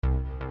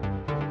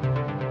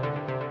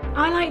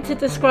I like to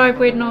describe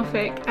Weird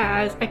Norfolk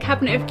as a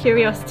cabinet of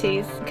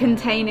curiosities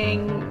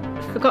containing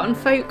forgotten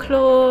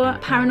folklore,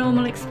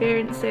 paranormal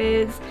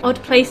experiences, odd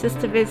places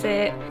to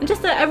visit, and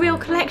just a real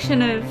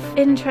collection of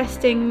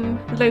interesting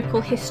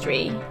local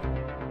history.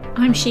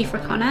 I'm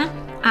Shifra Connor,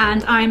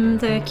 and I'm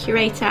the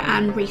curator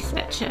and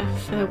researcher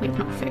for Weird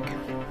Norfolk.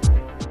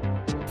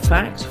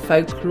 Fact,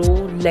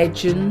 folklore,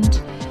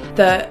 legend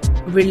that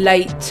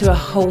relate to a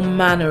whole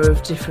manner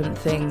of different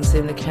things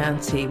in the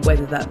county,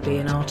 whether that be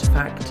an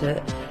artefact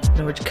at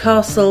Norwich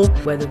Castle,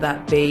 whether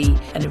that be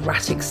an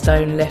erratic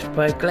stone left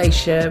by a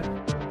glacier.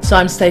 So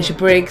I'm Stacia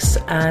Briggs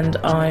and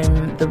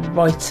I'm the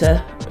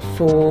writer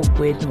for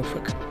Weird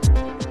Norfolk.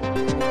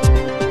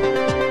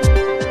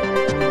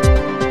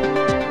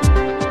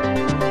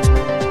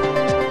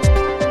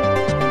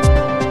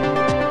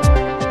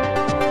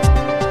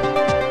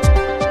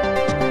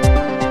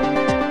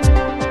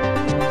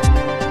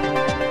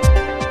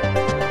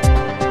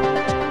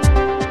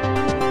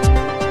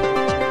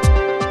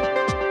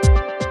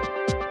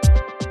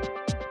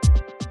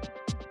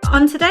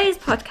 On today's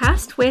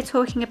podcast, we're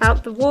talking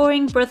about the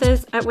Warring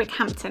Brothers at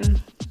Wickhampton.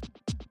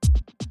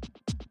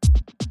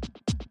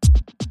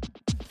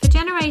 For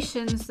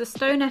generations, the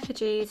stone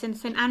effigies in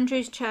St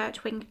Andrew's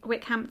Church,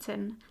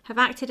 Wickhampton, have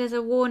acted as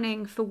a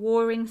warning for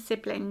warring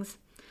siblings.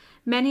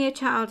 Many a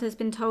child has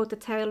been told the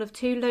tale of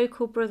two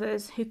local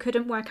brothers who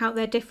couldn't work out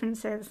their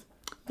differences.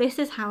 This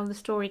is how the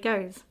story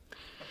goes.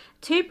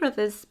 Two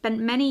brothers spent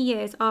many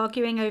years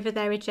arguing over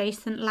their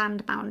adjacent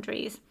land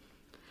boundaries.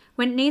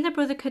 When neither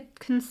brother could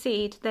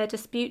concede, their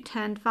dispute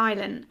turned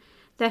violent.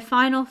 Their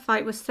final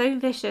fight was so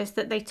vicious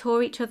that they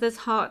tore each other's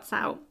hearts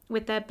out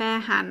with their bare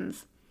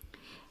hands.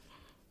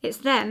 It's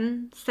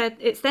then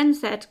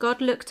said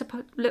God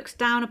looked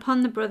down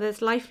upon the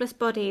brothers' lifeless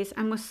bodies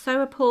and was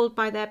so appalled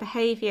by their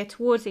behaviour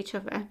towards each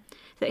other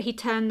that he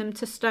turned them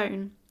to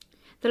stone.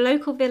 The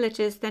local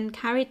villagers then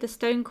carried the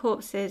stone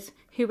corpses,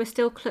 who were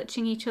still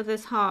clutching each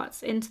other's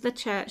hearts, into the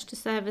church to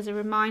serve as a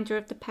reminder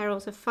of the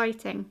perils of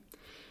fighting.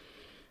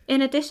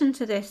 In addition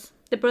to this,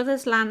 the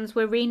brothers' lands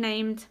were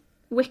renamed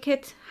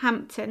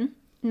Wickhampton,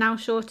 now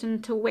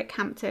shortened to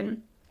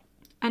Wickhampton,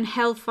 and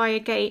Hellfire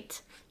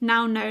Gate,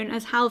 now known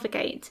as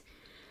Halvergate.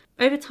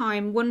 Over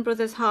time, one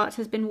brother's heart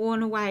has been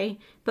worn away,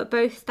 but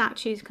both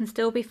statues can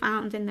still be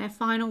found in their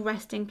final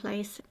resting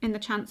place in the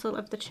chancel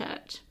of the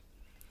church.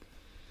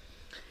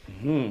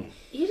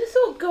 You'd have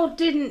thought God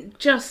didn't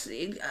just...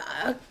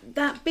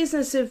 that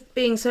business of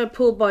being so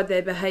appalled by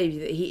their behaviour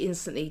that he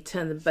instantly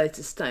turned them both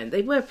to stone.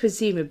 They were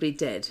presumably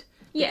dead.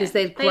 Yeah, because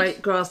they'd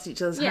grasped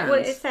each other's hands. Yeah, well,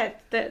 it said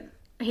that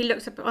he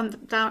looked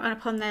down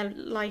upon their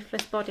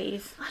lifeless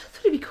bodies. I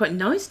thought it'd be quite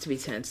nice to be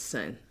turned to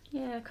stone.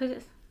 Yeah, because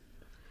it's...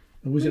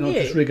 Was it not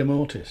just rigor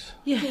mortis?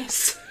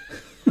 Yes.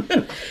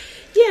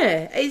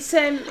 Yeah, it's...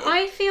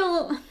 I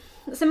feel...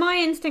 So my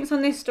instincts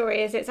on this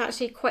story is it's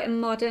actually quite a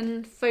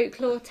modern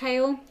folklore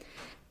tale,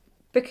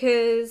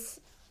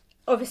 because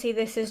obviously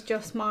this is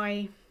just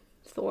my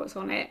thoughts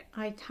on it.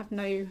 I have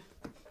no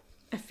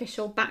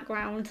official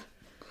background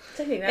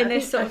in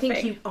this sort of thing. I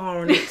think you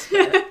are an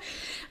expert.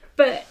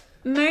 But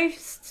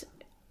most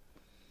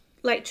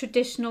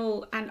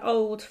traditional and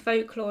old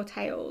folklore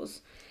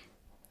tales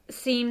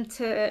seem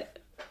to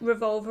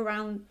revolve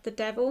around the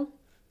devil.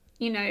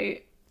 You know,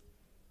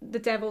 the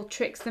devil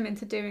tricks them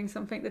into doing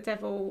something, the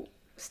devil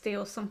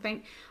steals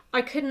something.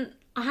 I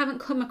haven't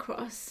come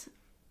across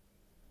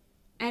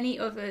any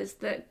others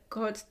that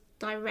God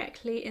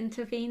directly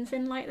intervenes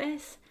in like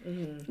this,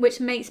 which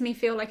makes me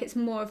feel like it's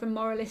more of a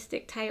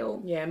moralistic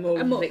tale. Yeah, more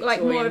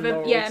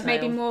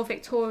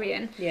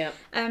Victorian. Yeah.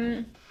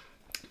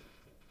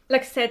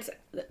 Like I said,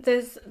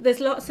 there's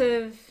lots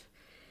of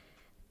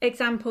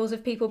examples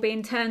of people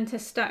being turned to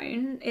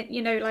stone.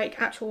 Like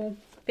actual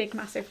big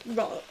massive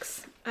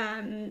rocks.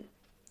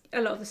 A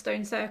lot of the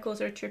stone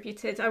circles are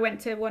attributed. I went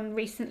to one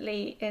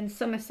recently in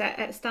Somerset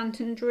at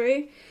Stanton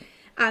Drew,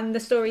 and the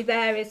story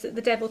there is that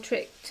the devil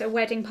tricked a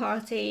wedding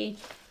party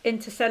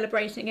into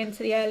celebrating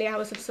into the early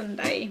hours of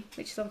Sunday,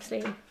 which is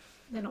obviously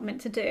they're not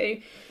meant to do.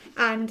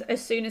 And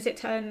as soon as it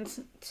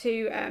turned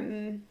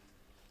to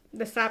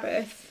the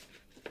Sabbath,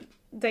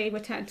 they were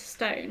turned to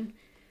stone.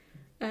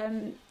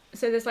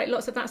 So there's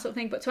lots of that sort of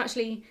thing. But to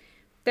actually,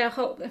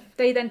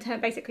 they then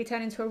turn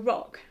into a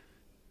rock,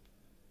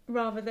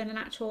 rather than an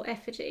actual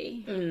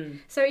effigy.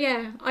 So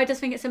yeah, I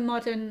just think it's a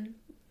modern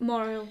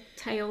moral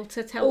tale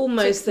to tell.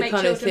 Almost to the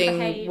kind of thing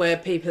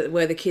behave.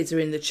 where the kids are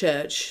in the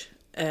church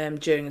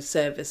during a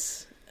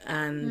service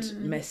and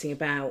messing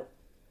about,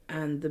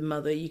 and the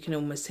mother, you can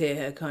almost hear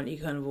her, can't you?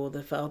 Kind of, or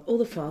the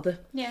father.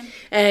 Yeah.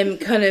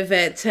 Kind of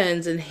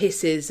turns and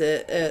hisses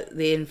at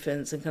the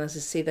infants and kind of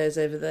says, "See those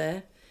over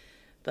there."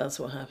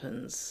 That's what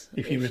happens.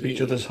 If you rip each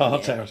other's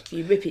hearts out. If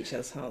you rip each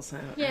other's hearts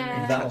out.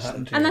 Yeah. That'll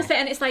happen to you. And that's it.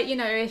 And it's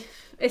if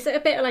it's a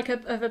bit like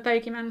of a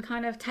bogeyman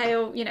kind of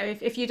tale,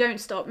 if you don't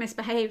stop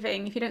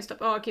misbehaving, if you don't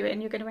stop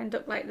arguing, you're going to end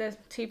up like the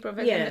two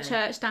brothers in the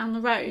church down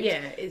the road.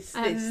 Yeah, it's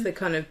the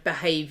kind of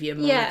behaviour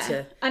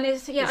monitor. And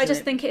I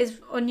just think it is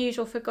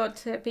unusual for God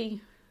to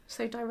be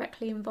so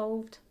directly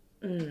involved.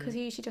 because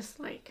he usually just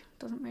like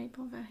doesn't really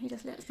bother. He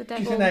just lets the Do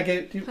you devil.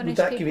 think would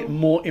that give it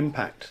more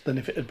impact than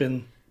if it had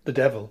been the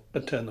devil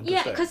that turned them to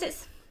stone? Yeah, because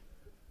it's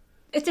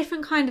a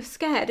different kind of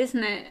scared,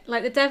 isn't it?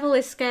 Like the devil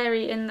is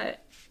scary in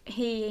that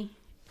he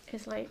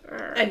is like,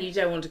 "Urgh." And you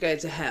don't want to go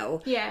to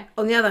hell. Yeah.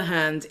 On the other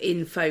hand,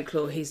 in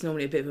folklore, he's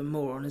normally a bit of a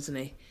moron, isn't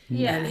he?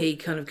 Yeah. And he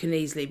kind of can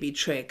easily be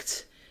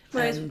tricked.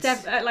 Whereas And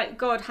like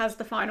God has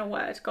the final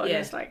word. God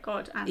Yeah. is like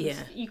God, and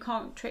Yeah. you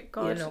can't trick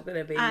God. You're not going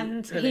to be.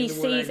 And pulling he the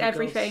wool sees over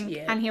everything, God's-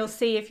 yeah. and he'll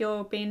see if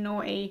you're being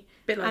naughty.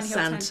 bit like and he'll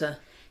turn- Santa.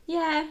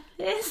 Yeah,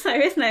 it is so,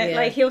 isn't it? Yeah.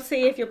 Like he'll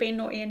see if you're being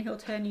naughty, and he'll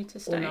turn you to Or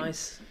stone.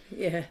 nice.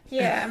 Yeah.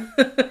 Yeah.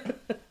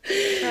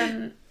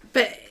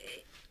 But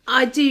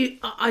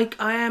I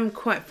am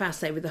quite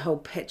fascinated with the whole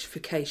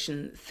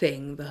petrification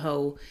thing. The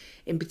whole,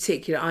 in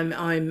particular,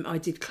 I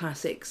did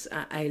classics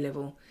at A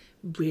level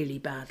really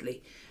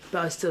badly,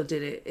 but I still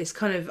did it. It's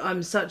kind of,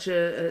 I'm such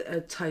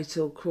a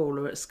total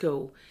crawler at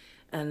school,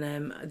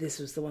 and this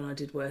was the one I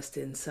did worst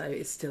in, so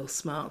it still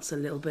smarts a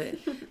little bit.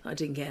 I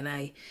didn't get an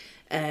A.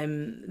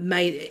 And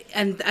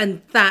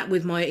that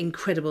with my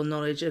incredible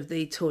knowledge of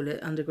the toilet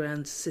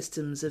underground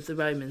systems of the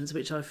Romans,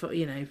 which I thought,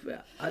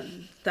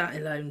 that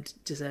alone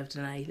deserved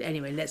an A.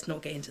 Anyway, let's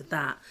not get into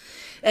that.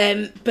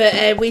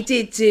 But we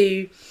did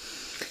do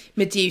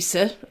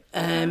Medusa,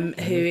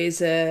 who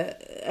is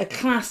a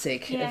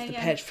classic of the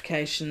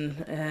petrification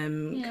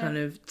kind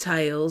of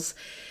tales,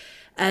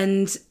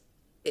 and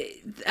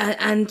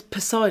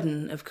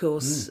Poseidon, of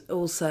course,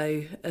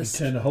 also. He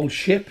turned a whole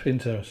ship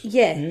into us.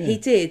 Yeah, he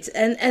did,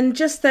 and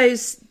just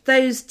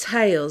those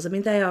tales. I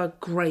mean, they are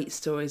great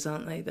stories,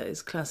 aren't they?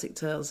 Those classic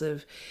tales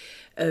of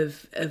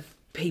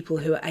people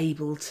who are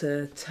able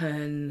to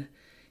turn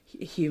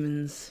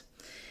humans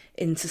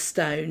into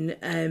stone.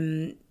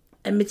 And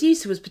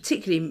Medusa was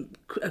particularly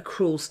a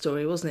cruel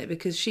story, wasn't it?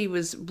 Because she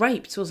was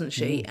raped, wasn't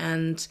she?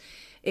 And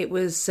it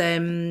was.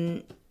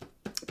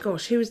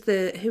 Gosh, who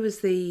turned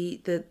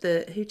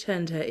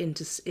her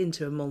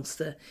into a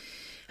monster?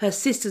 Her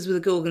sisters were the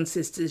Gorgon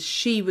sisters.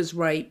 She was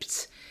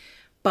raped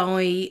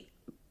by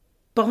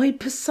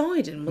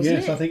Poseidon, wasn't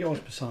it? Yes, I think it was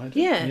Poseidon.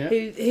 Yeah,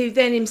 who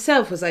then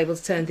himself was able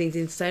to turn things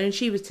into stone, and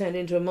she was turned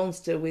into a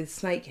monster with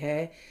snake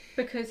hair.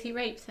 Because he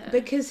raped her.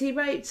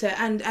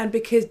 And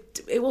because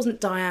it wasn't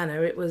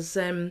Diana, it was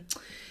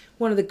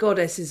one of the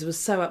goddesses was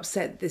so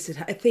upset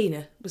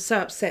Athena was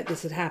so upset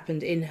this had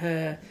happened in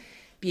her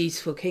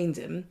beautiful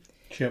kingdom.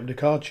 She opened a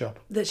card shop.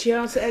 That she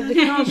opened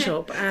a card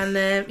shop, and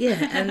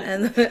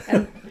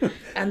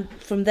and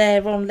from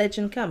there on,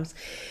 legend comes.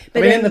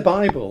 But in the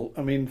Bible,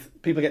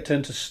 people get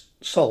turned to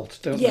salt,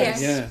 don't yes.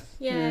 they?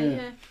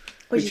 Yeah.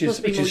 Which is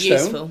possibly more stone.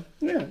 useful.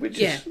 Yeah, which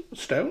is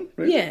stone.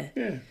 Really.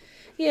 Yeah.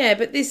 Yeah,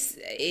 but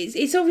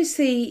it's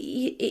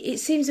obviously, it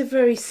seems a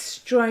very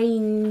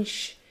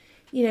strange,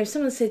 if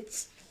someone said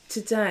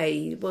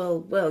today,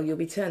 well, you'll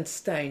be turned to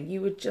stone,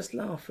 you would just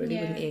laugh, really,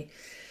 wouldn't you?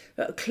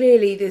 But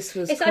clearly this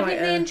was I think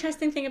the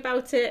interesting thing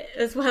about it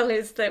as well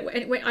is that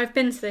I've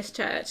been to this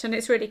church and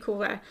it's really cool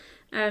there.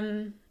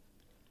 And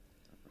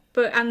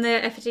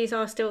the effigies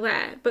are still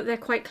there, but they're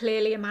quite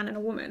clearly a man and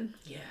a woman.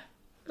 Yeah.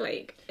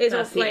 Like it's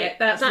that's like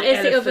that's that the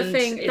is the other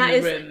thing. In That the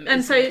is, room,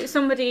 and so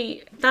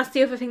somebody. That's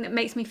the other thing that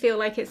makes me feel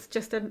like it's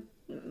just a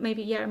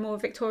more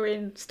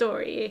Victorian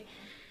story,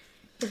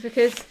 is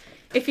because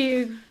if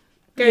you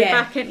go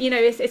back and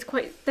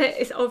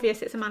it's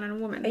obvious it's a man and a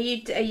woman. Are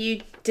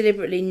you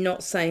deliberately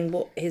not saying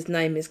what his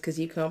name is because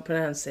you can't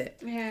pronounce it?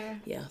 Yeah.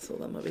 Yeah, I thought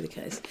that might be the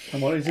case.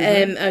 And what is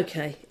it?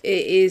 Okay,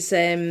 it is.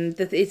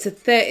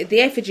 The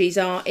effigies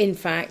are, in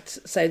fact.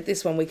 So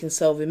this one we can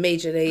solve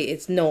immediately.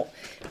 It's not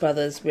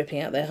brothers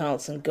ripping out their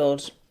hearts and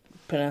God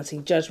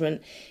pronouncing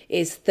judgment.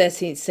 It's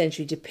 13th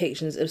century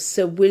depictions of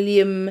Sir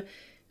William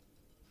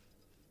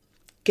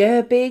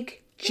Gerbig.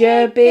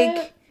 Sir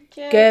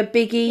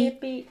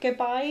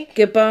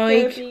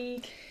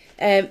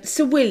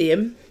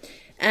William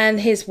and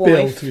his wife,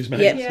 Bill to his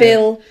name.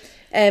 Bill,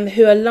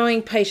 who are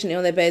lying patiently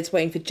on their beds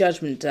waiting for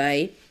Judgment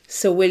Day.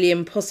 Sir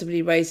William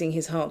possibly raising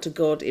his heart to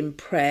God in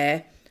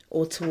prayer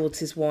or towards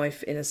his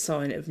wife in a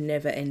sign of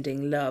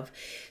never-ending love.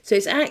 So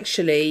it's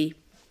actually,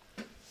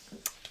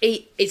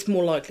 it's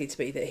more likely to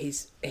be that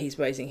he's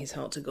raising his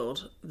heart to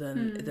God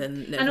than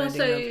never-ending love. And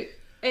also,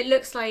 it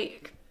looks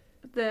like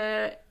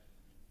the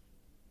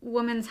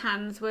woman's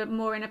hands were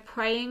more in a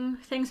praying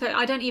thing, so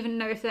I don't even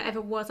know if there ever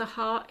was a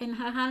heart in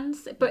her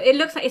hands, but it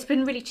looks like it's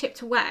been really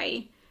chipped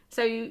away,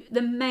 so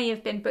there may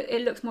have been, but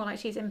it looks more like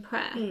she's in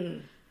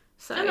prayer.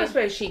 So, and I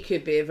suppose she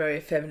could be a very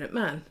effeminate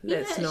man.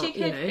 Let's not, she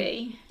could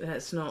be.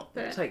 Let's not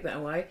take that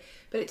away.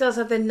 But it does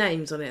have their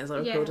names on it, as I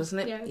recall, doesn't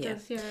it? Yeah, it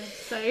does. Yeah.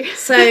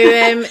 So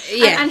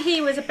yeah. And he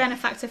was a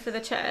benefactor for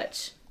the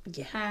church.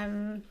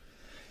 Yeah.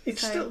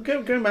 It's still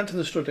going back to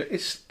the story.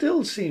 It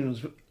still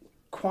seems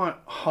quite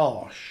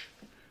harsh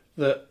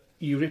that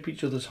you rip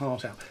each other's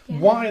heart out. Yeah.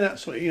 Why that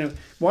sort of,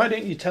 why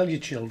don't you tell your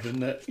children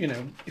that,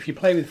 if you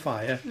play with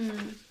fire,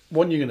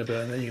 one, you're going to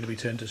burn, then you're going to be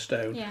turned to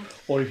stone. Yeah.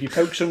 Or if you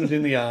poke someone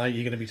in the eye,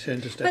 you're going to be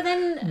turned to stone. But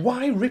then,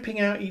 why ripping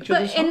out each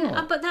other's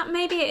heart? But that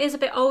maybe it is a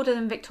bit older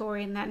than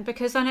Victorian then,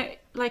 because I know,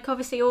 like,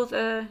 obviously all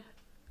the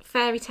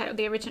fairy tale,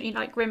 the original, you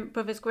know, like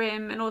Brothers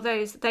Grimm and all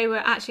those, they were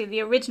actually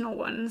the original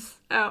ones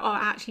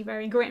are actually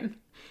very grim,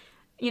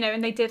 you know,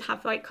 and they did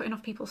have like cutting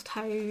off people's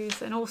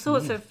toes and all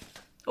sorts of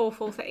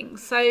awful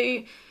things.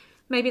 So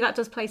maybe that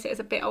does place it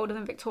as a bit older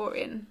than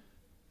Victorian,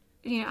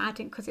 you know,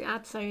 adding, because it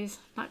adds those,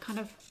 that kind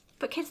of,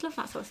 but kids love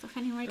that sort of stuff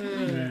anyway,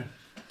 don't they?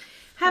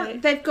 Yeah.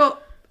 They've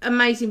got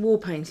amazing wall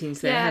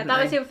paintings there, haven't that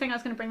they? was the other thing I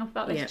was going to bring up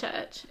about this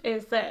church,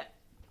 is that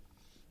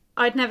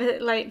I'd never,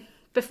 like,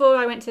 before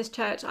I went to this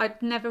church, I'd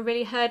never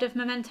really heard of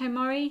Memento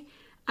Mori,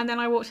 and then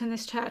I walked in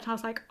this church and I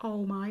was like,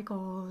 oh my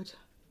god,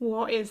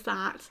 what is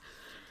that?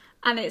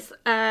 And it's,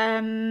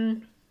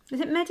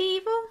 is it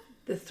medieval?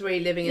 The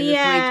three living in the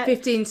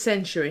 15th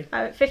century.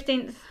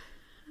 15th.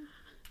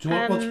 So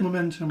what's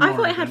Memento Mori? I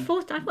thought it had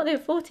I thought they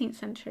were 14th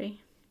century.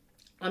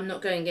 I'm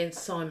not going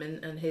against Simon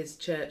and his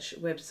church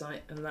website,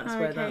 and that's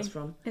where that's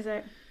from. Is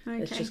it? Okay.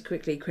 Let's just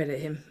quickly credit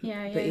him.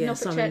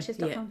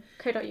 Norfolkchurches.com,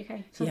 co.uk,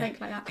 something like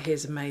that.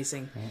 He's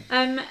amazing.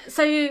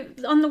 So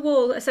on the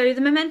wall, so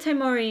the Memento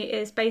Mori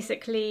is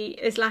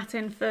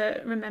Latin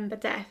for remember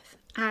death,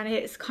 and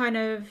it's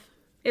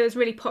it was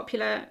really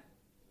popular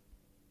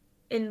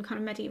in kind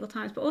of medieval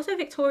times, but also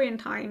Victorian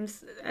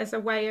times, as a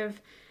way of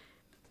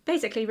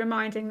basically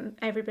reminding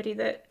everybody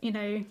that, you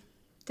know,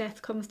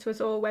 death comes to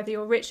us all, whether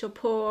you're rich or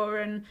poor,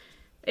 and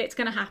it's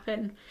going to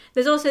happen.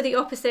 There's also the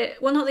opposite,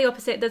 well, not the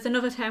opposite, there's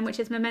another term which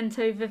is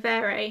memento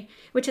vivere,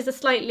 which is a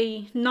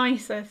slightly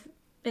nicer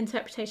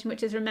interpretation,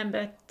 which is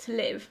remember to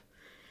live.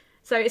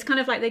 So it's kind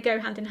of like they go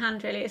hand in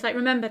hand, really. It's like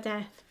remember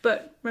death,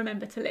 but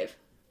remember to live.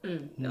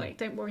 Like,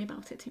 don't worry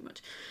about it too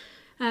much.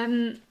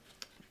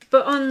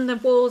 But on the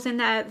walls in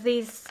there,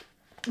 these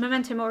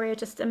Memento Mori are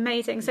just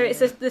amazing. So it's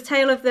the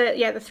tale of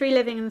the three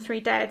living and the three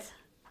dead,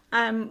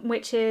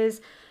 which is,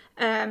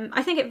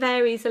 I think it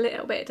varies a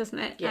little bit, doesn't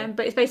it? Yeah.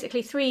 But it's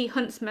basically three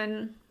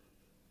huntsmen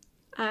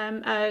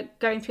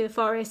going through the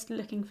forest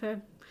looking for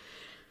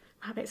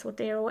rabbits or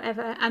deer or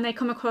whatever, and they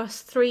come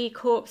across three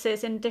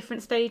corpses in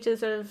different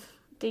stages of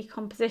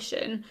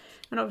decomposition,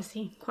 and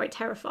obviously quite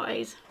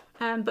terrified.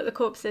 But the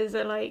corpses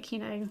are like, you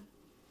know,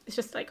 it's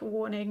just like a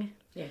warning.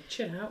 Yeah,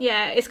 chill out.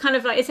 Yeah, it's kind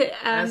of like, is it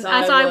as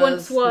I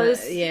once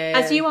was,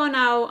 as you are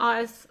now,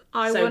 as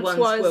I once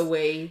was. Were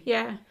we.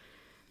 Yeah,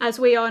 as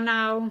we are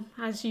now,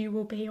 as you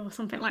will be, or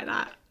something like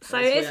that. So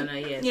as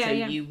we are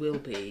now, you will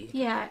be.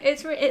 Yeah,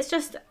 it's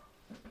just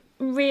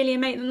really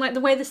amazing, like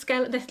the way the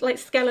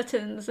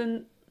skeletons,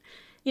 and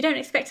you don't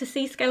expect to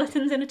see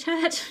skeletons in a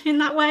church in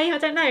that way. I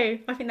don't know.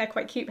 I think they're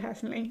quite cute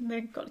personally.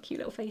 They've got cute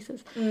little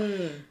faces.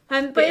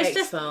 But it's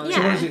just So what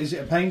is it? Is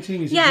it a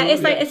painting?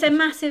 It's a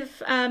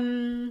massive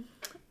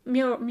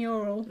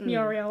mural. Yeah,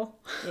 Muriel.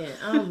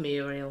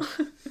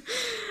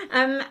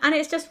 And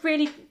it's just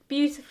really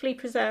beautifully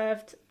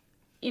preserved.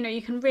 You know,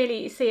 you can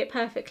really see it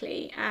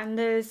perfectly, and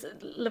there's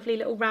lovely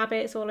little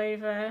rabbits all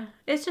over.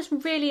 It's just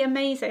really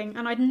amazing,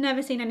 and I'd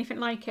never seen anything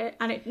like it.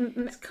 And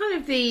it's kind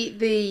of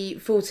the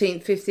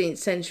 14th, 15th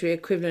century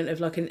equivalent of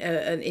like an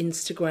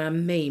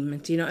Instagram meme.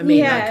 Do you know what I mean?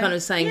 Yeah. Like kind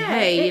of saying,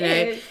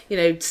 hey, you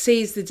know,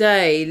 seize the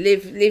day,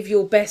 live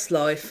your best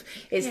life.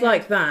 It's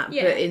like that,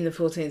 but in the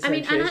 14th century. I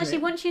mean, and actually,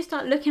 once you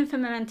start looking for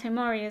Memento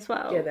Mori as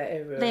well, they're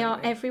everywhere. They are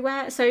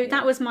everywhere. So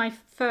that was my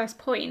first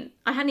point.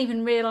 I hadn't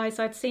even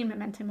realised I'd seen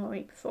Memento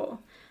Mori before.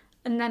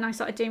 And then I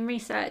started doing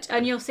research,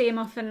 and you'll see them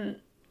often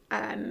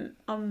on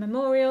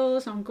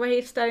memorials, on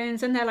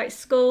gravestones, and they're like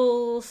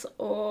skulls,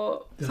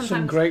 or there's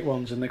some great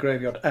ones in the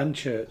graveyard and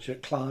church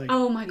at Clyde.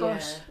 Oh my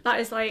gosh, that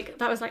was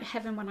like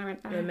heaven when I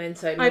went there.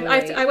 Memento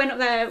Mori. I went up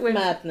there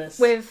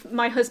with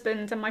my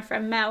husband and my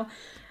friend Mel,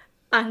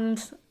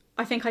 and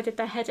I think I did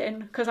their head in,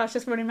 because I was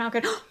just running around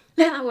going, oh,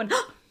 look at that one.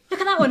 Look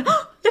at that one! Look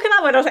at that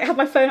one! I was like, I had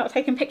my phone out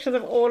taking pictures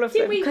of all of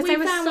them because they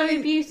were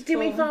so beautiful. Did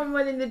we find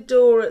one in the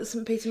door at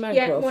St Peter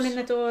Mancroft? Yeah, one in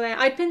the door there.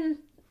 I'd been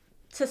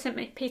to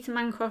St Peter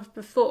Mancroft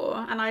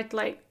before, and I'd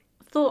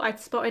thought I'd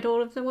spotted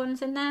all of the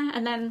ones in there,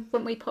 and then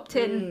when we popped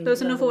in, there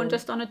was another one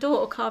just on a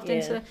door carved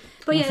into the.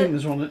 But I think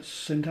there's one at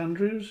St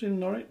Andrews in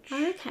Norwich.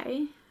 Oh,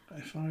 okay.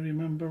 If I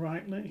remember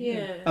rightly.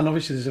 Yeah. And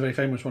obviously, there's a very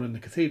famous one in the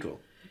cathedral.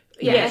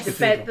 Yes,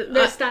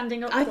 the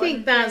standing up. I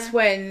think that's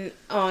when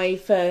I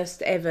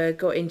first ever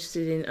got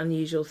interested in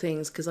unusual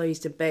things, because I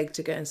used to beg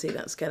to go and see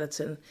that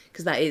skeleton,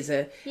 because that is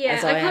as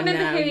I can't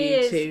remember who he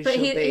is, but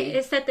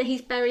it said that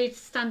he's buried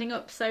standing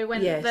up. So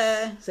when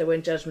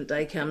when Judgment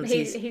Day comes,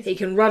 he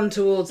can run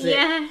towards it.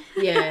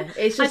 Yeah.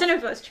 It's just, I don't know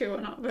if that's true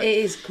or not, but it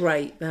is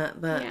great that,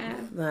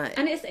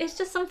 and it's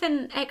just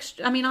something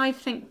extra. I mean, I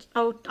think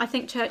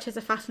churches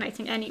are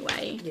fascinating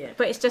anyway. Yeah.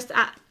 But it's just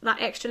that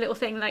extra little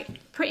thing.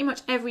 Like pretty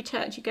much every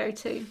church you go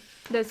to,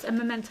 there's a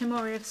Memento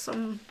Mori of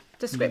some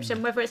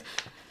description, whether it's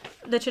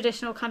the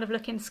traditional kind of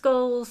looking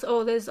skulls,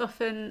 or there's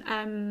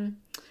often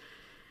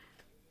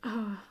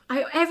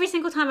every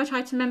single time I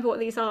try to remember what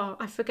these are,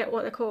 I forget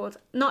what they're called.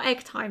 Not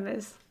egg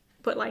timers,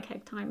 but like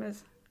egg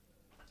timers.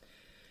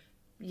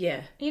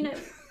 Yeah. You know,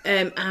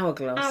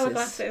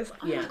 hourglasses.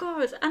 Oh my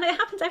god. And it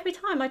happens every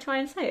time I try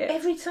and say it.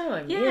 Every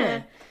time.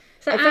 Yeah.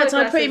 So in fact,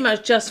 I pretty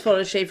much just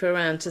follow Shiva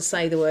around to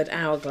say the word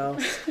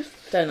hourglass.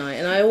 don't I?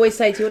 And I always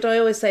say to you, what do I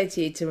always say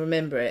to you to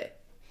remember it?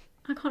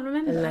 I can't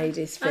remember. A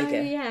lady's figure.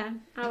 Oh, yeah.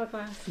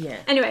 Hourglass. Yeah.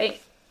 Anyway,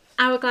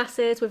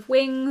 hourglasses with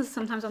wings,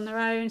 sometimes on their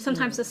own.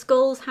 Sometimes the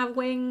skulls have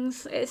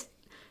wings.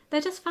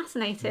 They're just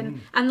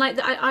fascinating. And like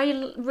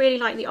I really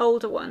like the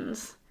older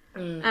ones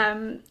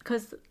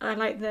because I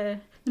like the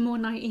more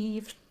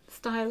naive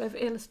style of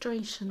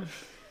illustration.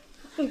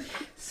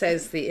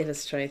 Says the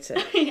illustrator.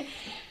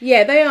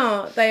 Yeah, they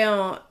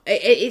are.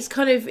 It's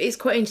quite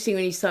interesting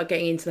when you start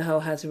getting into the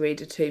whole how to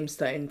read a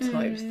tombstone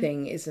type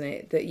thing, isn't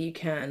it? That you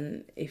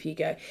can, if you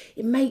go,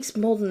 it makes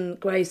modern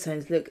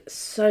gravestones look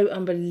so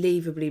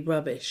unbelievably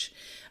rubbish,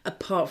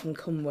 apart from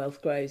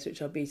Commonwealth graves,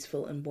 which are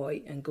beautiful and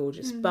white and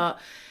gorgeous. But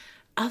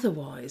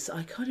otherwise,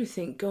 I kind of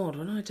think, God,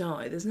 when I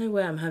die, there's no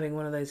way I'm having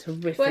one of those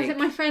horrific... Well, I think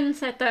my friend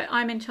said that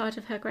I'm in charge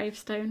of her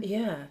gravestone.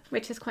 Yeah.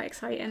 Which is quite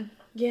exciting.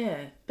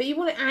 Yeah. But you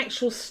want an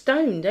actual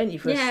stone, don't you,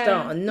 for a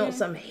start, and not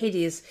some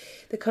hideous...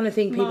 The kind of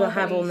thing people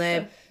have on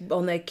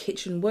their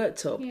kitchen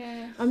worktop.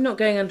 Yeah. I'm not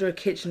going under a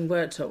kitchen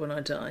worktop when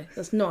I die.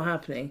 That's not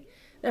happening.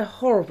 They're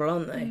horrible,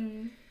 aren't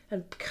they?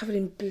 And covered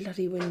in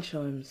bloody wind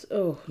chimes.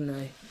 Oh,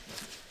 no.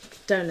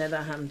 Don't let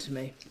that happen to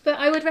me. But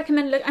I would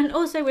recommend and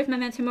also with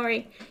Memento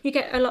Mori, you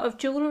get a lot of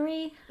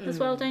jewellery as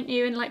well, don't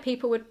you? And like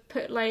people would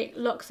put like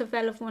locks of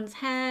their loved one's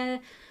hair,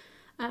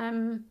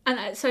 and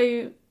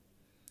so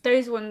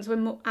those ones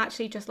were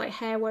actually just like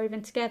hair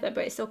woven together,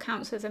 but it still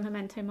counts as a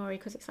Memento Mori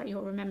because it's like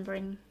you're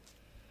remembering.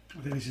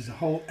 I think this is a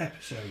whole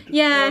episode.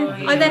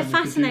 Yeah, they're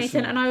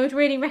fascinating, and I would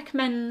really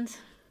recommend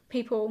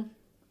people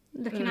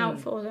looking out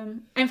for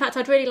them. In fact,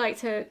 I'd really like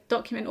to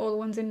document all the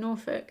ones in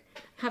Norfolk.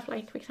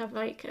 We could have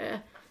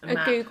a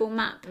Google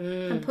map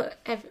and put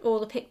all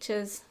the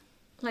pictures,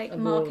 like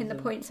marking the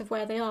points of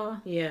where they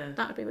are. Yeah.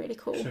 That would be really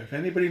cool. So if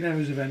anybody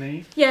knows of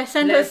any... Yeah,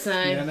 send us.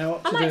 Yeah, know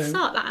what I to might do.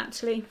 start that,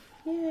 actually.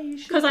 Yeah, you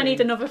should. Because I need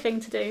another thing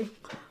to do.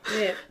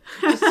 Yeah.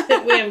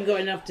 We haven't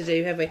got enough to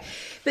do, have we?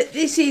 But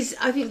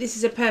I think this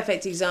is a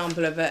perfect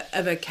example of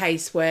a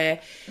case where,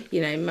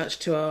 much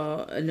to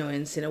our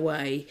annoyance in a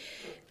way,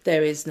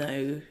 there is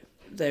no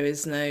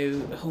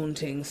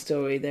haunting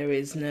story, there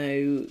is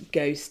no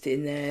ghost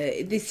in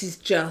there. This is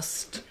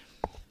just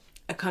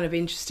a kind of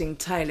interesting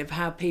tale of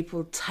how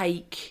people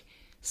take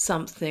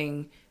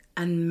something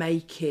and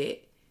make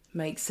it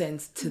make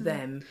sense to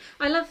them.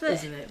 I love that.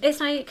 Isn't it? It's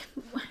like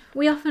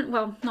we often,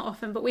 well, not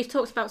often, but we've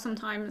talked about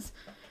sometimes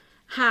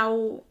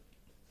how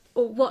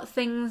or what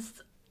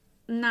things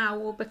now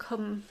will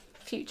become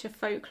future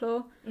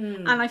folklore.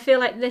 And I feel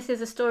like this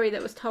is a story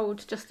that was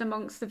told just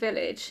amongst the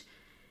village.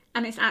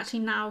 And it's actually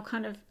now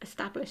kind of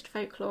established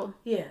folklore.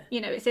 Yeah.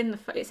 It's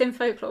in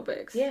folklore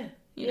books. Yeah.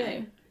 You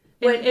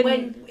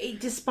know.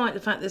 Despite the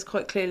fact there's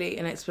quite clearly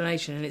an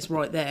explanation and it's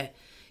right there.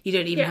 You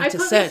don't even have to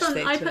search the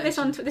explanation. I put this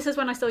on... This is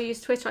when I still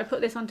use Twitter. I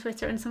put this on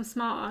Twitter and some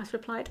smart ass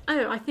replied,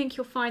 "Oh, I think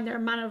you'll find they're a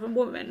man of a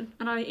woman."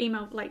 And I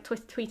emailed,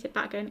 tweeted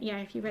back going, "Yeah,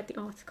 if you read the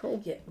article,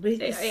 it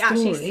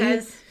actually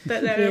says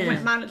that they're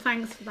a man.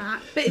 Thanks for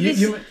that." But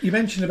you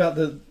mentioned about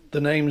the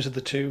names of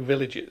the two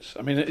villages.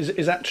 I mean,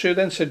 is that true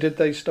then? So did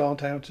they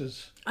start out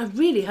as... I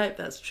really hope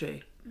that's true.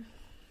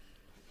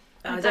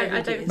 I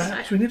don't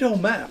maps. We need all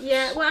maps.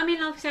 Yeah, well, I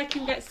mean, obviously I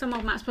can get some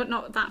old maps, but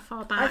not that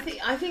far back.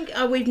 I think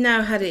we've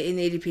now had it in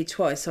the EDP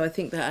twice, so I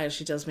think that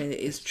actually does mean it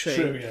is true.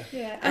 True, yeah.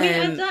 Yeah,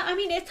 I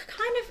mean, it's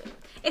kind of,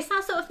 it's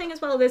that sort of thing as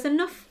well. There's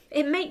enough.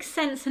 It makes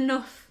sense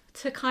enough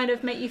to kind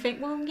of make you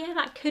think, well, yeah,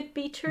 that could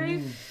be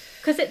true,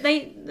 because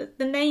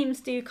the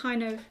names do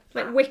kind of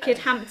like Wicked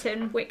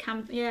Hampton,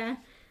 Wickhampton, yeah,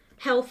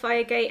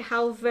 Hellfire Gate,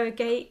 Halver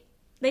Gate.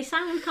 They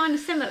sound kind of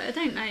similar,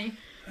 don't they?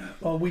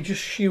 Well, we're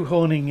just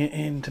shoehorning it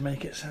in to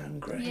make it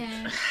sound great.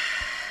 Yeah.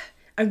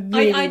 I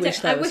really wish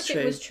that was true. I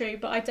wish it was true,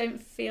 but I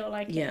don't feel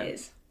like it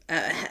is.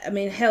 I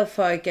mean,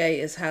 Hellfire Gate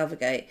is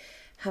Halvergate.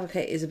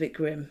 Halvergate is a bit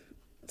grim,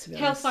 to be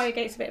honest. Hellfire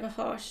Gate's a bit of a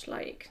harsh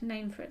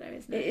name for it, though,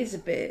 isn't it? It is a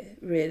bit,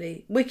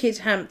 really. Wicked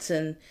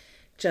Hampton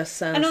just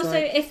sounds like... And also,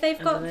 if they've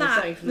got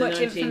that much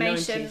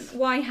information,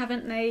 why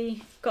haven't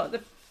they got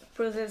the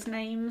brothers'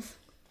 names?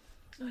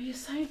 Oh, you're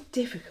so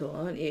difficult,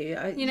 aren't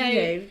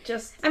you?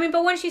 Just... I mean,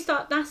 but once you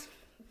start...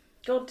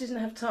 God didn't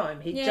have time.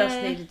 He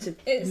just needed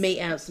to mete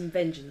out some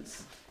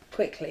vengeance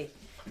quickly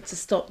to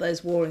stop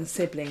those warring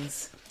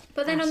siblings.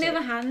 But then on the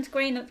other hand,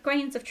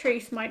 grains of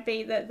truth might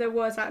be that the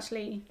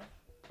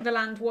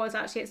land was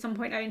actually at some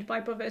point owned by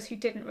brothers who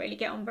didn't really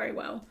get on very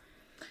well.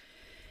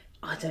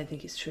 I don't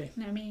think it's true.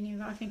 No, me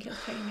neither. I think it was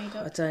totally made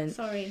up. I don't.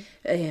 Sorry.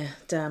 Yeah,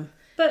 damn.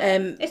 But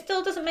it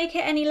still doesn't make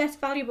it any less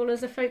valuable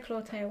as a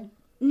folklore tale.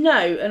 No,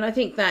 and I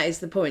think that is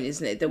the point,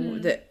 isn't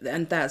it?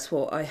 And that's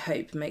what I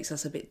hope makes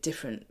us a bit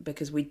different,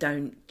 because we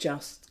don't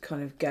just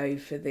kind of go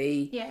for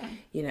the,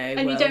 you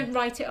don't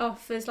write it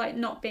off as like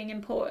not being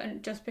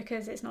important just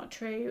because it's not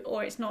true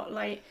or it's not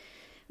like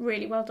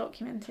really well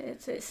documented.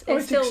 It's still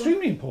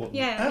extremely important.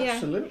 Yeah,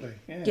 absolutely.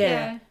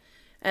 Yeah.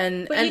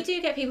 But you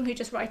do get people who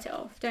just write it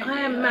off, don't you?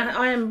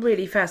 I am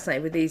really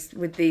fascinated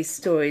with these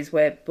stories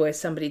where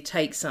somebody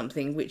takes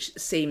something which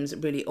seems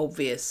really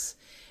obvious.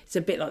 It's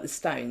a bit like the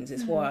stones.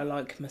 It's why I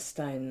like my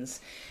stones,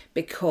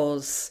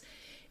 because,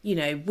 we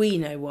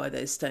know why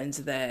those stones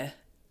are there.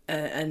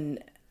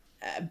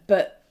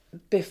 but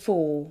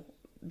before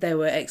there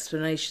were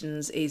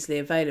explanations easily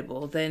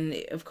available, then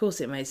of course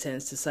it made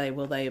sense to say,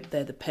 well, they're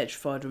the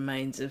petrified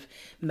remains of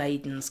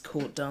maidens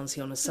caught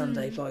dancing on a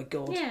Sunday by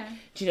God. Yeah.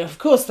 Do you know? Of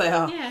course they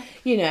are. Yeah.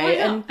 You know,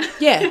 and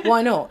yeah,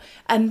 why not?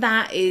 And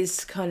that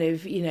is kind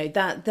of, you know,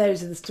 that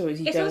those are the stories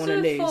you don't want to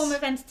lose. It's also a form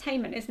of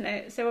entertainment, isn't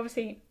it? So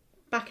obviously,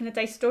 back in the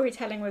day,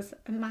 storytelling was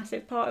a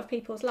massive part of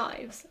people's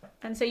lives,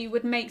 and so you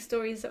would make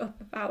stories up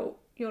about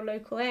your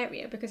local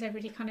area because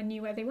everybody kind of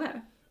knew where they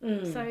were.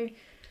 So.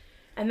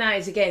 And that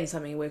is, again,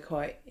 something we're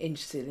quite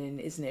interested in,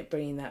 isn't it?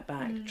 Bringing that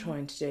back,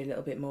 trying to do a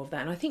little bit more of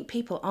that. And I think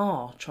people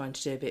are trying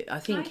to do a bit. I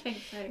think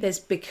so. There's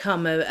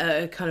become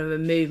a kind of a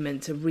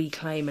movement to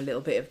reclaim a little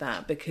bit of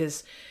that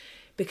because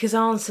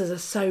answers are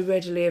so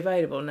readily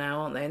available now,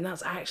 aren't they? And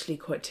that's actually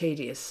quite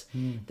tedious.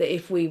 That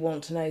if we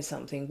want to know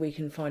something, we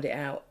can find it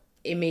out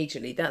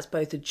immediately. That's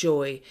both a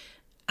joy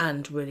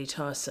and really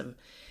tiresome,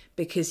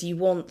 because you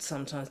want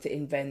sometimes to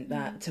invent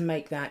that, to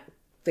make that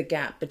the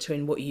gap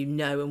between what you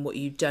know and what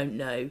you don't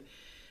know.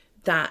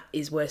 That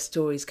is where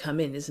stories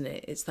come in, isn't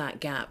it? It's that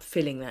gap,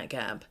 filling that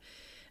gap.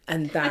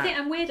 And that... I think,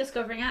 and we're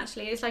discovering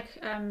actually, it's like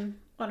on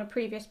a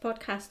previous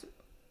podcast,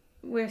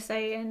 we're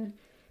saying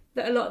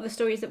that a lot of the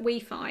stories that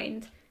we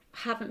find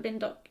haven't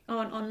been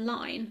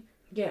online.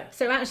 Yeah.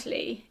 So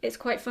actually, it's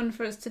quite fun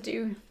for us to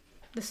do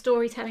the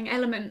storytelling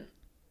element.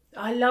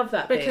 I love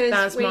that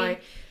because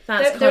bit.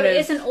 There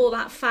isn't all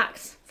that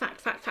fact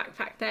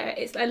there.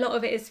 It's a lot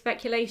of it is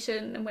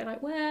speculation, and we're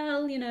like,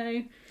 well, you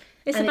know,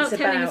 it's about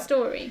telling a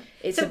story.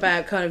 It's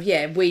about kind of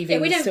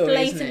weaving. We the story, don't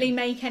blatantly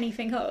make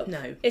anything up.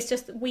 No, it's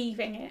just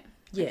weaving it.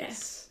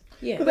 Yes.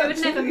 Yeah. But we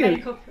would never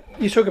make up.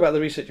 You talk about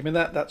the research. I mean,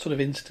 that sort of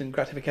instant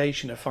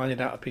gratification of finding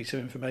out a piece of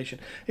information,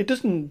 it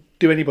doesn't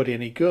do anybody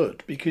any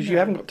good because you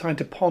haven't got time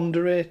to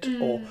ponder it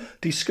or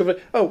discover.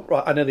 Oh,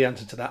 right, I know the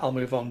answer to that. I'll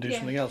move on and do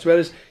something else.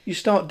 Whereas you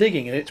start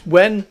digging, and it's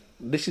when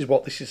this is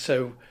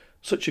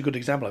such a good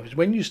example of it.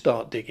 When you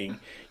start digging,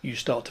 you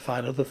start to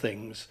find other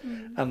things,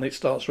 and it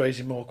starts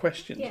raising more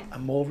questions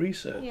and more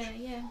research,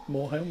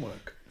 more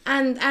homework.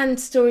 And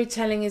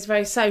storytelling is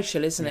very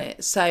social, isn't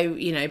it? So,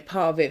 you know,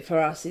 part of it for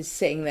us is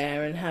sitting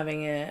there and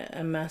having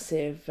a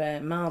massive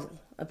marvel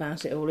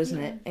about it all, isn't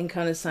it? And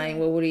kind of saying,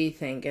 well, what do you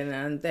think?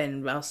 And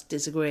then us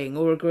disagreeing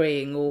or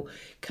agreeing or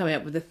coming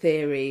up with a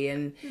theory,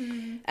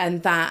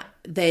 and that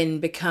then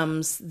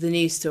becomes the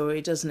news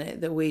story, doesn't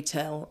it, that we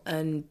tell.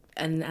 And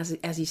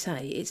as you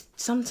say, it's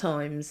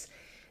sometimes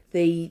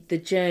the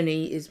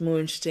journey is more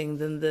interesting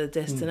than the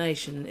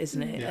destination,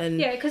 isn't it?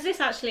 Yeah. Because this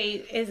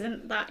actually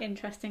isn't that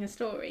interesting a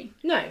story.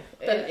 No,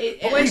 but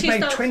we've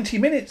made 20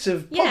 minutes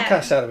of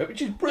podcasts out of it,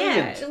 which is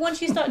brilliant. Yeah,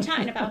 once you start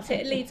chatting about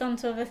it leads on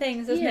to other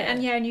things, doesn't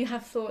it? And you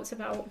have thoughts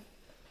about,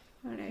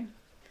 I don't know,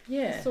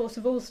 the source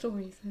of all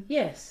stories.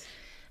 Yes.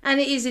 And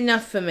it is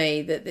enough for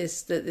me that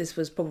this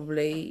was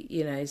probably,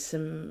 you know,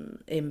 some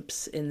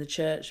imps in the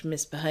church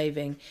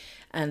misbehaving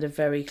and a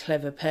very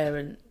clever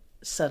parent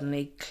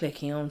suddenly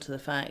clicking on to the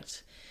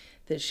fact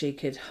that she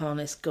could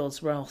harness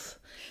God's wrath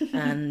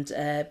and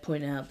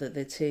point out that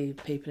the two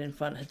people in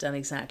front had done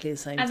exactly the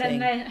same thing.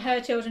 And then her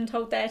children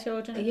told their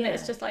children, and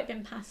it's just like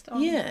been passed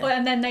on. Yeah.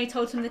 And then they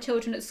told the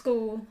children at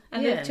school,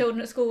 and the children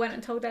at school went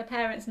and told their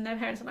parents, and their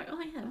parents are like, oh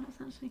yeah, that's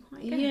actually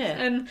quite good.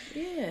 Yeah. And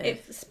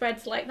it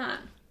spreads like that.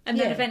 And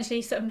then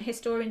eventually some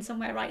historian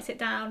somewhere writes it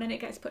down and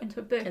it gets put into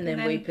a book. And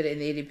then we put it in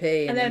the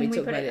EDP and then we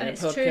talk about it in a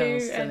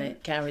podcast and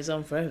it carries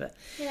on forever.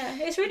 Yeah,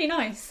 it's really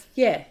nice.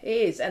 Yeah, it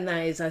is. And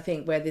that is, I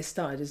think, where this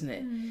started, isn't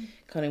it?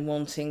 Kind of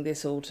wanting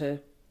this all to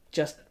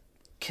just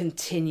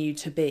continue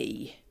to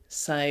be.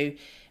 So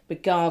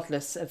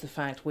regardless of the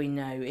fact we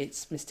know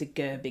it's Mr.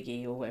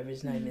 Gerbiggy or whatever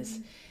his name is,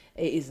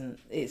 it isn't.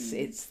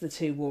 It's the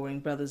two warring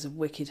brothers of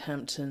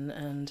Wickedhampton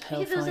and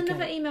Hellfire. There was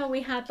another email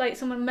we had, like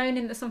someone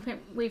moaning that something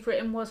we've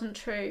written wasn't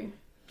true.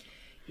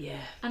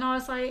 Yeah. And I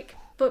was like,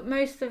 but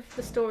most of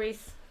the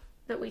stories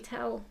that we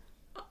tell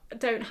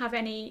don't have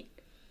any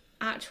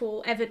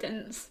actual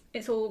evidence.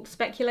 It's all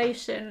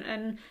speculation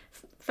and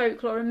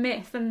folklore and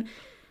myth. And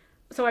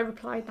so I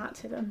replied that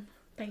to them,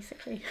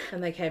 basically.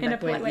 And they came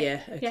back and went,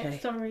 okay. Yeah,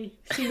 sorry.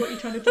 See what you're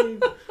trying to do.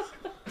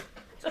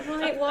 So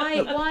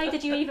why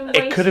did you even waste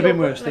It could have been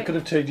worse. They could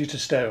have turned you to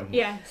stone.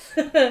 Yes.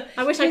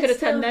 I wish I could have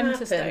turned them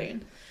to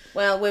stone.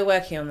 Well, we're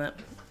working on that.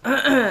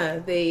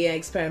 The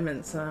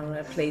experiments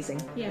are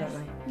pleasing, aren't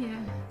they? Yeah.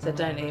 So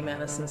don't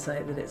email us and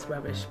say that it's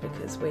rubbish,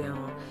 because we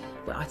are,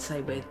 well, I'd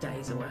say we're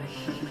days away.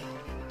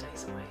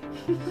 Days away.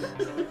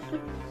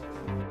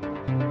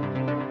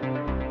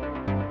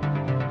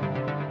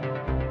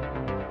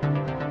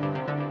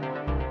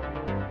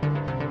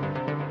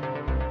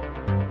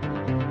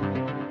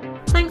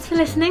 Thanks for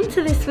listening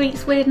to this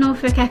week's Weird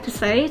Norfolk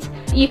episode.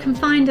 You can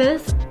find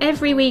us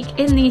every week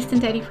in the Eastern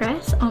Daily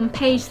Press on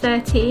page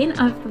 13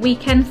 of the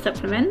Weekend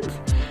Supplement.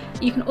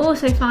 You can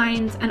also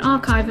find an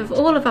archive of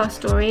all of our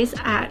stories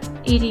at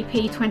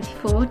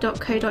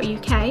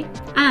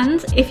edp24.co.uk.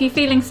 And if you're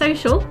feeling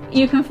social,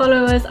 you can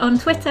follow us on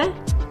Twitter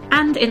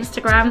and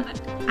Instagram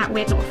at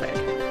Weird Norfolk.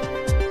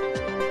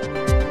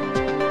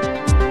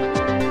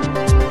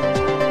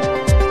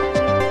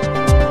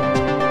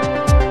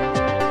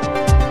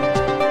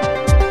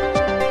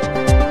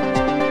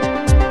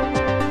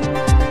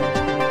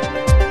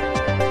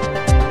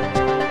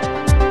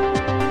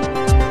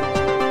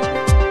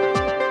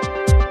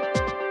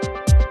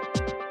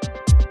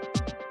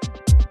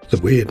 The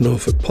Weird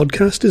Norfolk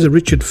podcast is a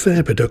Richard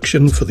Fair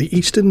production for the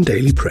Eastern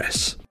Daily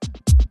Press.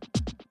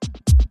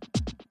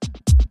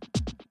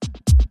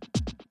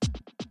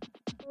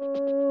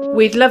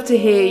 We'd love to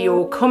hear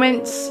your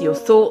comments, your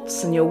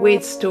thoughts and your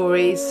weird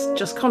stories.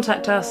 Just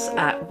contact us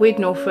at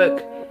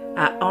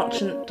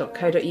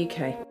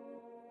weirdnorfolk@archant.co.uk.